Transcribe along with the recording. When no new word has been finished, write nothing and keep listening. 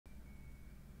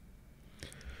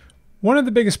One of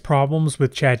the biggest problems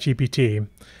with ChatGPT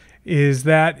is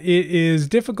that it is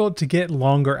difficult to get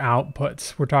longer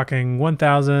outputs. We're talking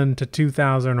 1,000 to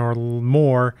 2,000 or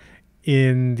more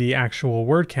in the actual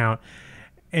word count.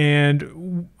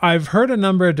 And I've heard a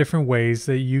number of different ways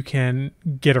that you can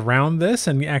get around this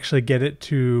and actually get it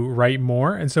to write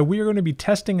more. And so we are going to be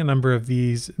testing a number of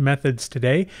these methods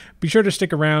today. Be sure to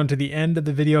stick around to the end of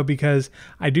the video because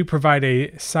I do provide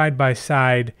a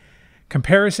side-by-side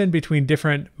comparison between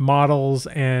different models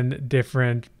and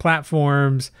different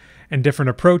platforms and different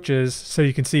approaches so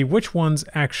you can see which ones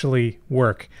actually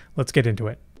work. Let's get into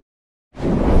it.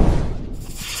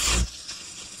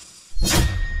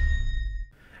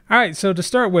 All right, so to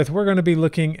start with, we're going to be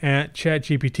looking at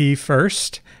ChatGPT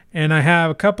first, and I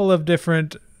have a couple of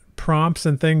different prompts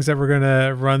and things that we're going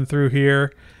to run through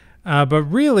here. But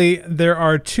really, there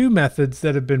are two methods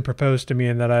that have been proposed to me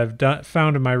and that I've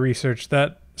found in my research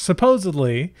that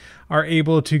supposedly are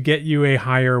able to get you a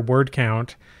higher word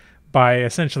count by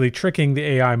essentially tricking the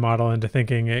AI model into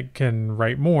thinking it can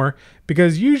write more.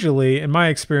 Because usually, in my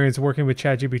experience working with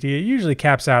ChatGPT, it usually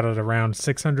caps out at around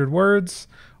 600 words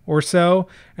or so.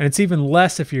 And it's even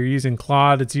less if you're using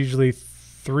Claude. It's usually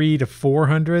 300 to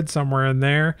 400, somewhere in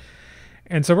there.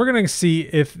 And so we're going to see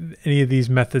if any of these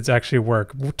methods actually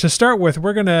work. To start with,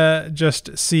 we're going to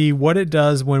just see what it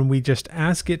does when we just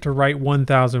ask it to write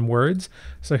 1,000 words.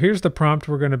 So here's the prompt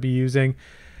we're going to be using.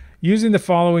 Using the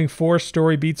following 4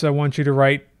 story beats, I want you to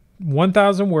write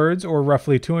 1,000 words, or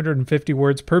roughly 250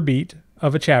 words per beat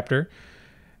of a chapter.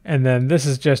 And then this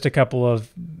is just a couple of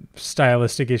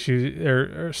stylistic issues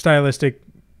or stylistic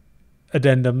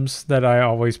addendums that I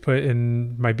always put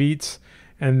in my beats.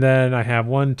 And then I have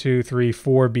 1, 2, 3,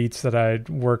 4 beats that I'd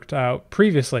worked out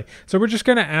previously. So we're just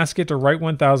going to ask it to write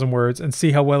 1,000 words and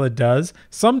see how well it does.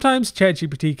 Sometimes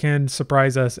ChatGPT can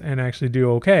surprise us and actually do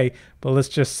okay, but let's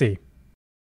just see.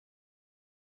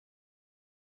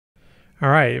 All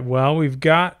right, well, we've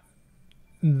got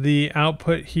the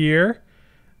output here.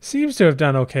 Seems to have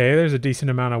done okay. There's a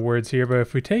decent amount of words here, but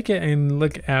if we take it and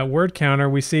look at word counter,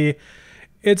 we see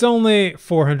it's only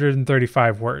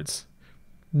 435 words.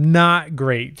 Not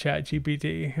great,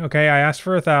 ChatGPT. Okay, I asked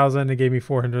for 1,000, it gave me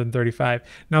 435.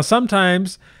 Now,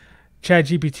 sometimes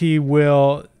ChatGPT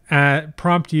will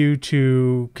prompt you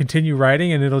to continue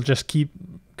writing, and it'll just keep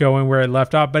going where it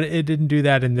left off, but it didn't do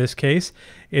that in this case.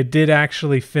 It did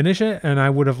actually finish it, and I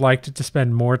would have liked it to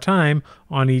spend more time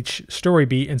on each story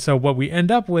beat. And so what we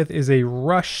end up with is a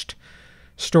rushed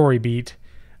story beat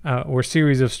or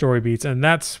series of story beats, and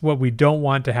that's what we don't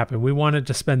want to happen. We want it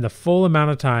to spend the full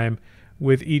amount of time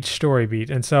with each story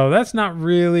beat. And so that's not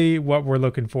really what we're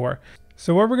looking for.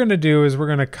 So what we're going to do is we're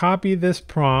going to copy this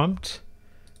prompt,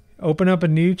 open up a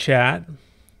new chat,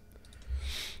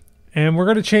 and we're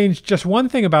going to change just one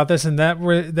thing about this, and that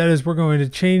is we're going to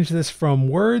change this from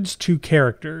words to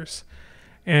characters.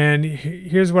 And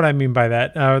here's what I mean by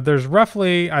that. There's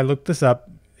roughly, I looked this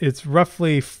up, it's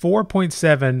roughly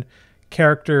 4.7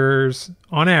 characters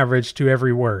on average to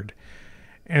every word.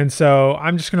 And so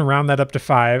I'm just going to round that up to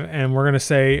 5, and we're going to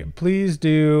say, please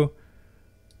do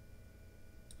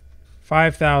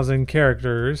 5,000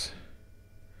 characters,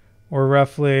 or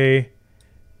roughly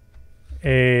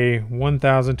a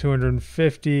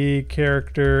 1,250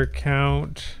 character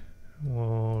count.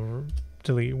 We'll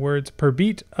delete words per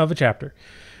beat of a chapter.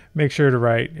 Make sure to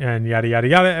write and yada, yada,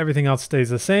 yada. Everything else stays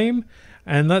the same.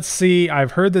 And let's see,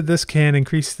 I've heard that this can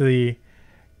increase the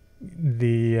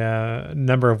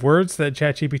number of words that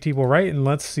ChatGPT will write, and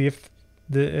let's see if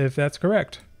that's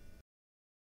correct.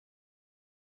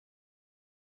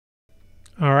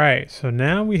 All right, so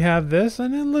now we have this,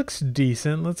 and it looks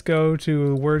decent. Let's go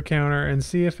to word counter and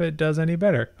see if it does any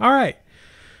better. All right,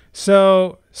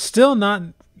 so still not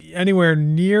anywhere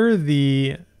near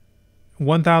the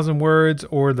 1,000 words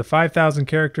or the 5,000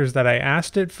 characters that I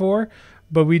asked it for,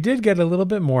 but we did get a little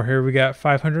bit more here. We got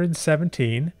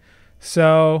 517.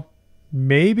 So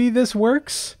maybe this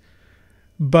works,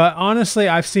 but honestly,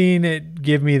 I've seen it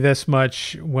give me this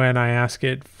much when I ask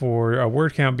it for a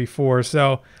word count before,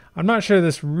 so I'm not sure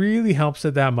this really helps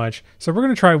it that much. So we're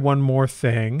going to try one more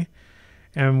thing,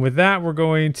 and with that, we're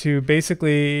going to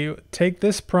basically take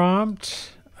this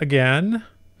prompt again.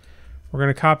 We're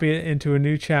going to copy it into a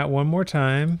new chat one more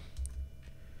time,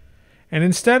 and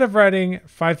instead of writing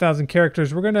 5,000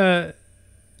 characters, we're going to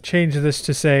change this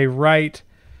to say write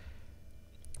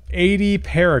 80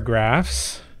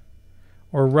 paragraphs,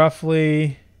 or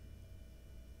roughly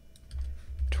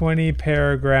 20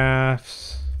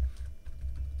 paragraphs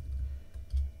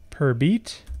per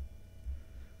beat.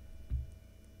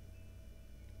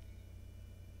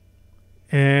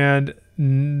 And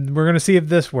we're going to see if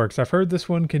this works. I've heard this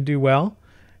one can do well.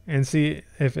 and see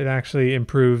if it actually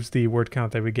improves the word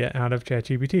count that we get out of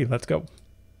ChatGPT. Let's go.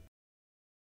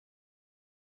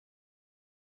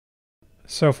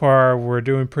 So far, we're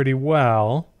doing pretty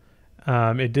well.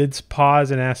 It did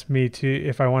pause and ask me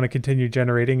if I want to continue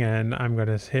generating, and I'm going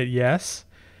to hit yes,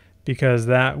 because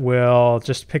that will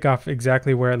just pick off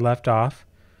exactly where it left off.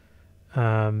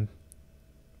 But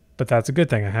that's a good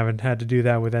thing. I haven't had to do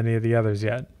that with any of the others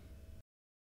yet.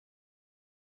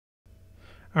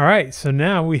 All right, so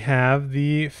now we have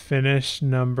the finished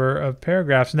number of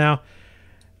paragraphs. Now,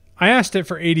 I asked it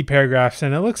for 80 paragraphs,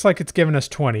 and it looks like it's given us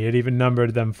 20. It even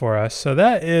numbered them for us. So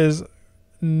that is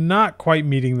not quite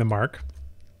meeting the mark.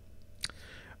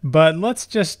 But let's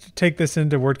just take this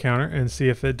into word counter and see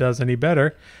if it does any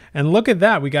better. And look at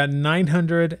that. We got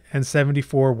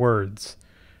 974 words.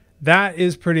 That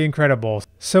is pretty incredible.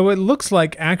 So it looks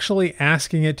like actually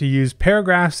asking it to use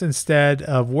paragraphs instead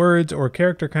of words or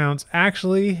character counts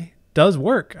actually does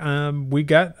work. We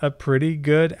got a pretty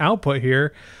good output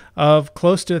here of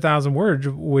close to 1,000 words,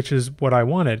 which is what I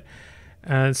wanted.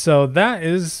 And so that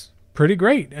is pretty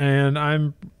great. And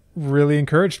I'm really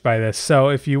encouraged by this. So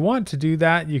if you want to do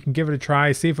that, you can give it a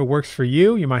try, see if it works for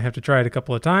you. You might have to try it a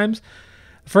couple of times.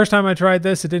 The first time I tried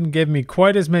this, it didn't give me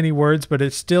quite as many words, but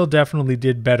it still definitely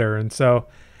did better. And so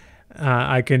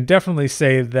I can definitely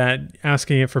say that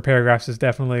asking it for paragraphs is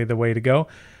definitely the way to go.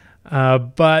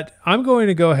 But I'm going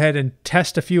to go ahead and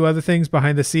test a few other things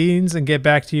behind the scenes and get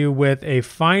back to you with a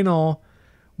final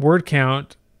word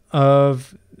count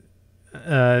of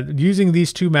using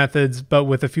these two methods, but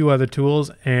with a few other tools,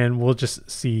 and we'll just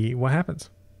see what happens.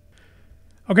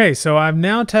 Okay, so I've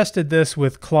now tested this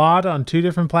with Claude on 2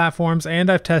 different platforms, and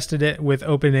I've tested it with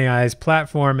OpenAI's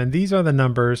platform, and these are the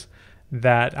numbers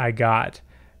that I got.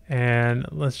 And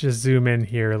let's just zoom in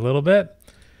here a little bit.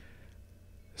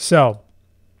 So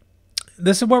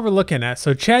this is what we're looking at.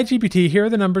 So ChatGPT, here are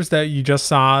the numbers that you just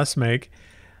saw us make.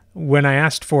 When I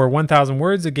asked for 1,000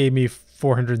 words, it gave me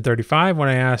 435. When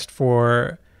I asked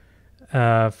for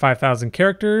 5,000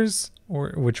 characters,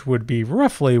 which would be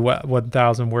roughly what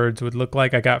 1,000 words would look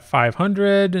like, I got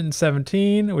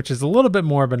 517, which is a little bit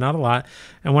more, but not a lot.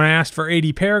 And when I asked for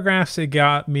 80 paragraphs, it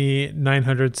got me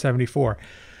 974.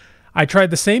 I tried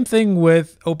the same thing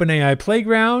with OpenAI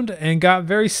Playground and got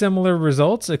very similar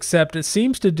results, except it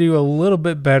seems to do a little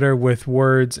bit better with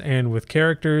words and with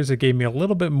characters. It gave me a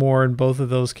little bit more in both of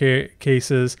those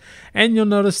cases. And you'll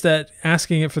notice that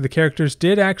asking it for the characters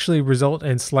did actually result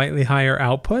in slightly higher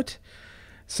output.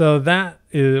 So that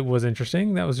was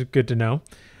interesting. That was good to know.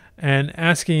 And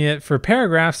asking it for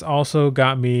paragraphs also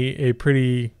got me a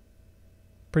pretty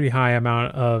high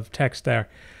amount of text there.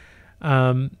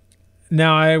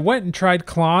 Now, I went and tried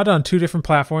Claude on 2 different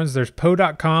platforms. There's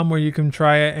Poe.com where you can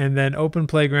try it, and then Open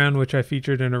Playground, which I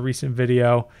featured in a recent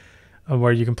video,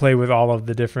 where you can play with all of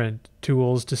the different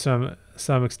tools to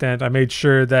some extent. I made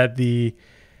sure that the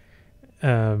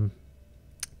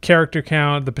character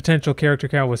count, the potential character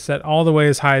count, was set all the way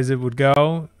as high as it would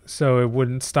go, so it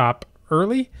wouldn't stop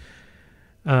early.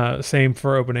 Same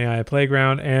for OpenAI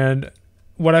Playground. And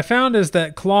what I found is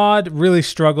that Claude really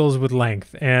struggles with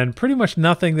length, and pretty much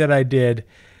nothing that I did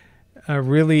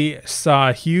really saw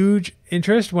a huge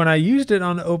interest. When I used it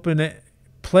on Open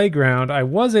Playground, I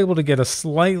was able to get a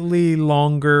slightly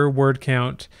longer word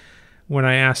count when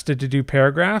I asked it to do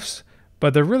paragraphs,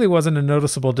 but there really wasn't a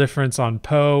noticeable difference on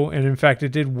Poe, and in fact,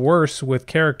 it did worse with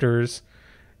characters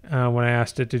when I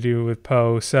asked it to do with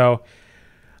Poe. So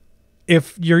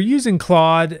if you're using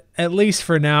Claude, at least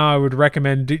for now, I would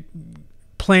recommend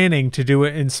planning to do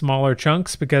it in smaller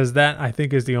chunks, because that, I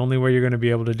think, is the only way you're going to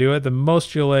be able to do it. The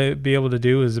most you'll be able to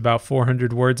do is about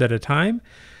 400 words at a time.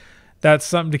 That's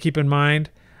something to keep in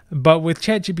mind. But with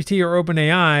ChatGPT or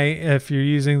OpenAI, if you're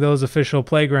using those official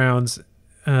playgrounds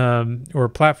or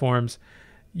platforms,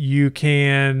 you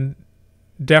can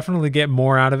definitely get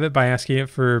more out of it by asking it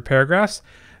for paragraphs.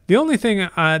 The only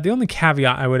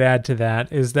caveat I would add to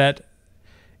that is that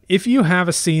if you have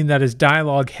a scene that is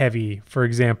dialogue heavy, for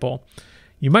example,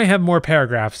 you might have more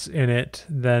paragraphs in it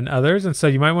than others, and so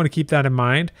you might want to keep that in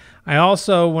mind. I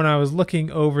also, when I was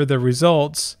looking over the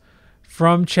results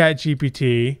from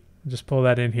ChatGPT, just pull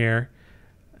that in here,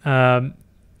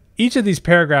 each of these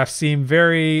paragraphs seem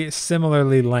very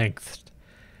similarly lengthed,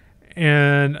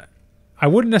 and I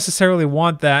wouldn't necessarily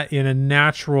want that in a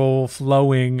natural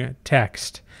flowing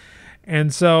text.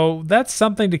 And so that's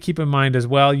something to keep in mind as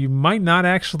well. You might not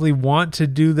actually want to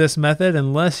do this method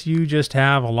unless you just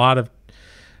have a lot of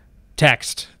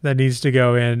text that needs to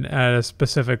go in at a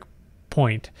specific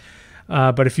point.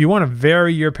 But if you want to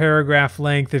vary your paragraph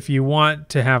length, if you want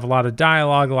to have a lot of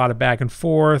dialogue, a lot of back and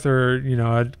forth, or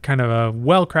a kind of a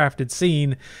well-crafted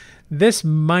scene, this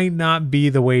might not be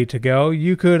the way to go.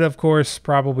 You could, of course,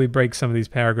 probably break some of these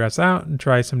paragraphs out and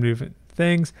try some different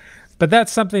things, but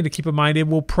that's something to keep in mind. It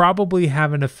will probably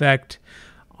have an effect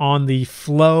on the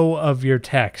flow of your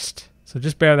text. So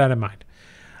just bear that in mind.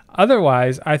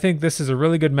 Otherwise, I think this is a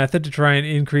really good method to try and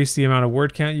increase the amount of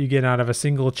word count you get out of a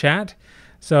single chat.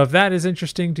 So if that is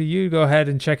interesting to you, go ahead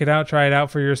and check it out, try it out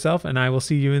for yourself, and I will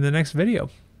see you in the next video.